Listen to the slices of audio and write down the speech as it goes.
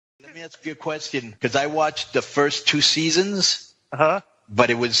Let me ask you a question, because I watched the first 2 seasons, but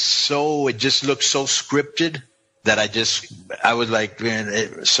it just looked so scripted that I was like,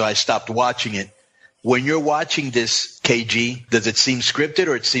 man, so I stopped watching it. When you're watching this, KG, does it seem scripted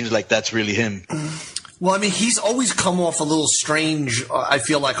or it seems like that's really him? Well, I mean, he's always come off a little strange, I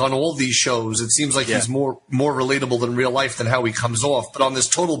feel like, on all these shows. It seems like he's more relatable in real life than how he comes off. But on this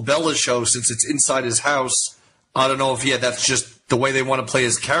Total Bella show, since it's inside his house, I don't know if, that's just the way they want to play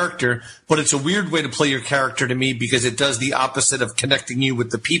his character. But it's a weird way to play your character to me because it does the opposite of connecting you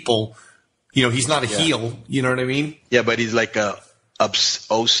with the people. You know, he's not a heel. You know what I mean? Yeah, but he's like a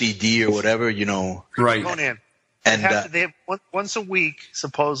OCD or whatever, you know. Right. Konnan. And they have once a week,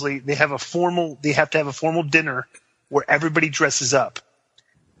 supposedly, they have to have a formal dinner where everybody dresses up.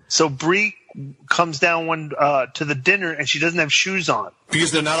 So Bree comes down to the dinner and she doesn't have shoes on.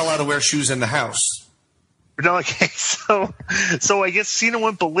 Because they're not allowed to wear shoes in the house. No, okay, so I guess Cena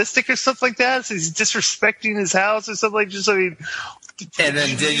went ballistic or something like that. So he's disrespecting his house or something like that. So and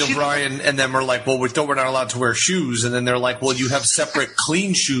then Daniel Bryan and them are like, well, we're not allowed to wear shoes. And then they're like, well, you have separate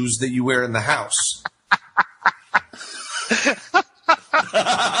clean shoes that you wear in the house. That's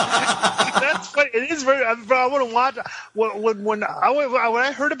funny. It is very. I want to watch. When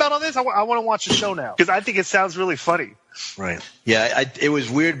I heard about all this, I want to watch the show now because I think it sounds really funny. Right. Yeah. It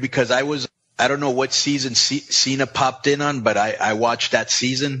was weird because I don't know what season Cena popped in on, but I watched that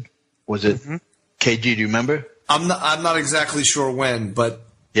season. Was it KG? Do you remember? I'm not exactly sure when, but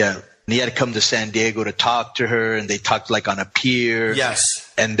yeah. And he had to come to San Diego to talk to her, and they talked like on a pier.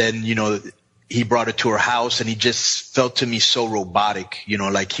 Yes. And then he brought her to her house, and he just felt to me so robotic. You know,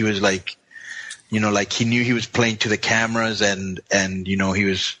 like he was like, like he knew he was playing to the cameras, and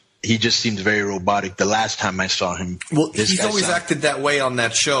he just seemed very robotic the last time I saw him. Well, he's always acted that way on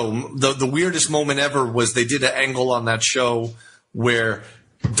that show. The weirdest moment ever was they did an angle on that show where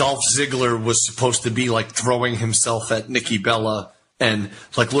Dolph Ziggler was supposed to be like throwing himself at Nikki Bella and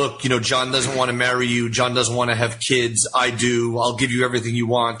like, look, John doesn't want to marry you. John doesn't want to have kids. I do. I'll give you everything you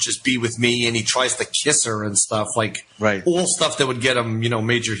want. Just be with me. And he tries to kiss her and stuff, like all stuff that would get him,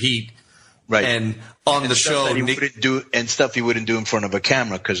 major heat. Right. And on the show, stuff he wouldn't do in front of a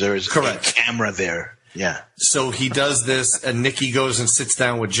camera because there is a camera there. Yeah. So he does this, and Nikki goes and sits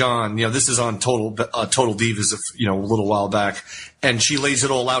down with John. This is on Total Divas, a little while back, and she lays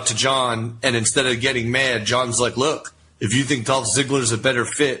it all out to John. And instead of getting mad, John's like, "Look, if you think Dolph Ziggler's a better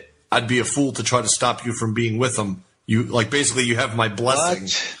fit, I'd be a fool to try to stop you from being with him. You basically you have my blessing."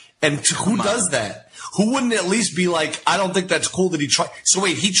 What? And who does that? Who wouldn't at least be like, I don't think that's cool that he tried. So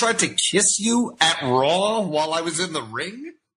wait, he tried to kiss you at Raw while I was in the ring?